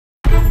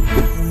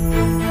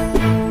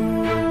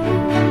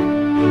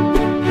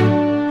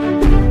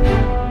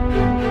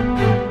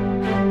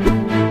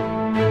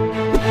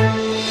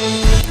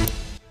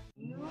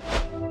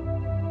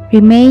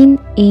Remain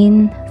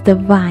in the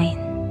vine.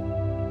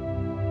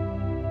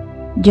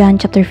 John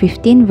chapter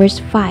 15 verse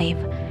 5.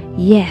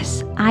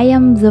 Yes, I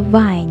am the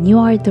vine, you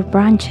are the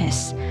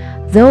branches.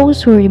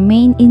 Those who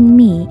remain in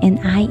me and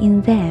I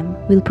in them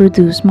will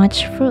produce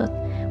much fruit,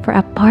 for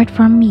apart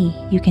from me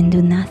you can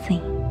do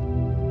nothing.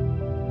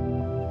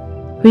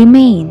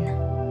 Remain.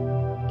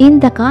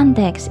 In the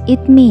context,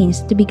 it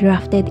means to be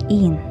grafted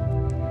in.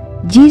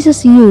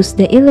 Jesus used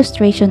the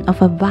illustration of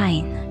a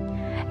vine.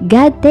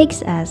 God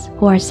takes us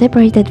who are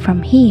separated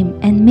from Him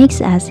and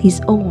makes us His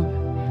own.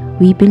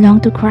 We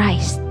belong to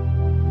Christ.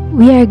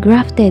 We are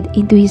grafted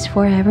into His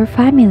forever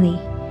family.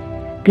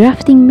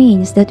 Grafting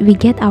means that we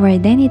get our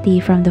identity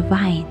from the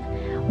vine.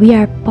 We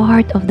are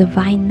part of the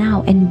vine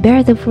now and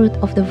bear the fruit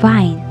of the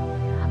vine.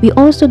 We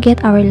also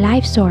get our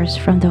life source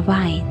from the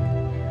vine.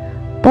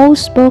 Paul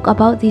spoke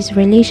about this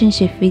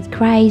relationship with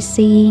Christ,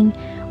 saying,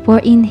 "For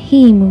in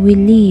Him we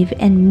live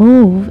and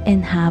move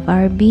and have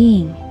our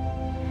being."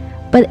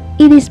 But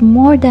it is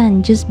more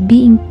than just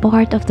being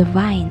part of the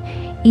vine.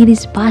 It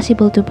is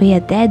possible to be a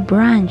dead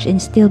branch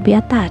and still be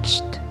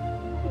attached.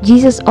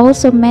 Jesus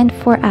also meant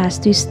for us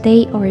to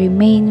stay or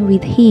remain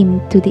with Him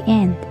to the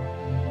end.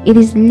 It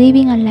is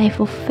living a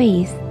life of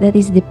faith that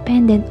is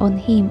dependent on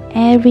Him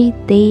every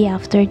day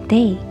after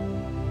day.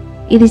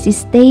 It is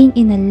staying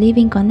in a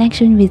living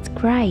connection with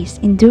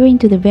Christ, enduring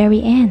to the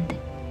very end.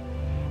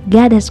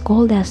 God has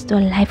called us to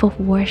a life of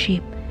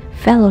worship,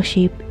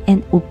 fellowship,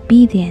 and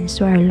obedience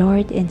to our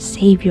Lord and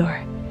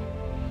Savior.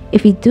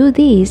 If we do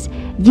this,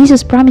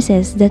 Jesus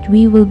promises that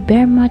we will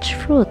bear much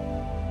fruit.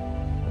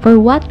 For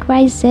what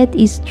Christ said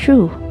is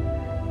true,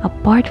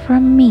 apart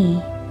from me,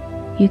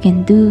 you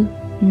can do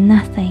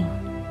nothing.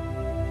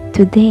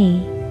 Today,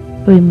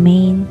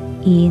 remain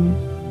in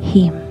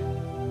Him.